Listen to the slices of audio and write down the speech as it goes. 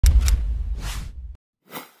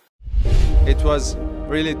It was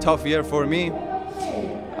really tough year for me.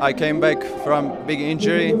 I came back from big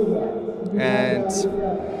injury, and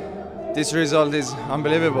this result is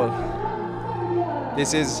unbelievable.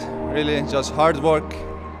 This is really just hard work,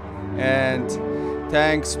 and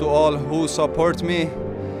thanks to all who support me,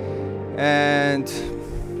 and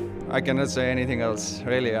I cannot say anything else,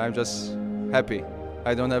 really. I'm just happy.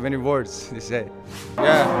 I don't have any words to say.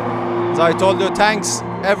 Yeah, so I told you, thanks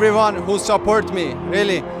everyone who support me,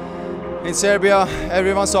 really. In Serbia,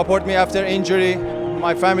 everyone support me after injury,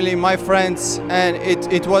 my family, my friends, and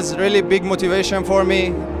it was really big motivation for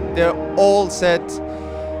me. They all said,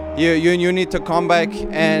 you need to come back,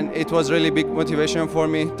 and it was really big motivation for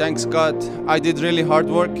me. Thanks God, I did really hard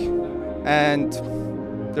work, and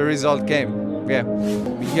the result came.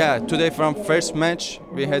 Yeah. Today from first match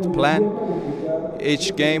we had plan.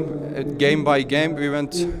 Each game by game, we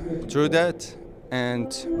went through that,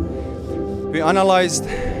 and we analyzed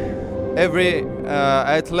every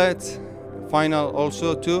athlete, final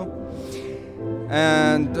also too,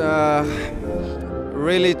 and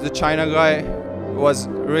really the China guy was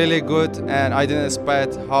really good, and I didn't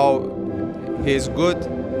expect how he's good,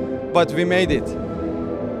 but we made it.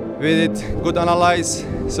 We did good analyze,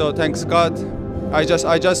 so thanks God. I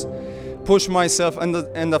just pushed myself in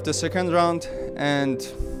the end of the second round, and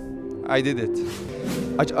I did it.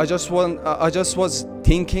 I just was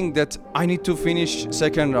thinking that I need to finish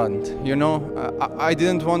second round. You know, I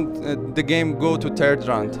didn't want the game go to third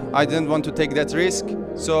round. I didn't want to take that risk,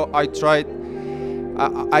 so I tried.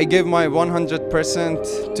 I gave my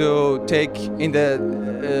 100% to take in the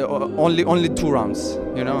only 2 rounds.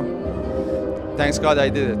 You know, thanks God I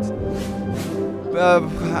did it.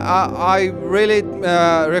 I really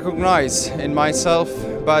recognize in myself,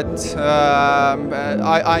 but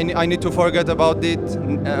I need to forget about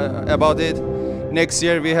it. Next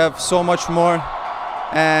year we have so much more,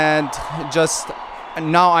 and just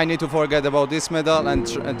now I need to forget about this medal and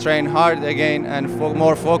train hard again and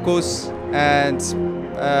more focus, and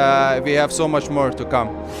we have so much more to come.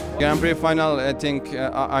 Grand Prix final, I think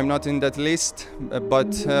I'm not in that list,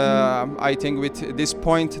 but I think with this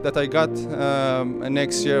point that I got,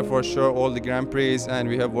 next year for sure all the Grand Prix, and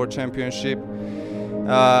we have World Championship,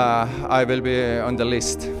 I will be on the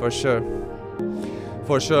list for sure.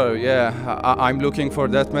 For sure, yeah. I'm looking for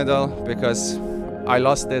that medal because I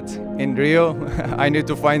lost it in Rio. I need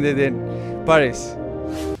to find it in Paris.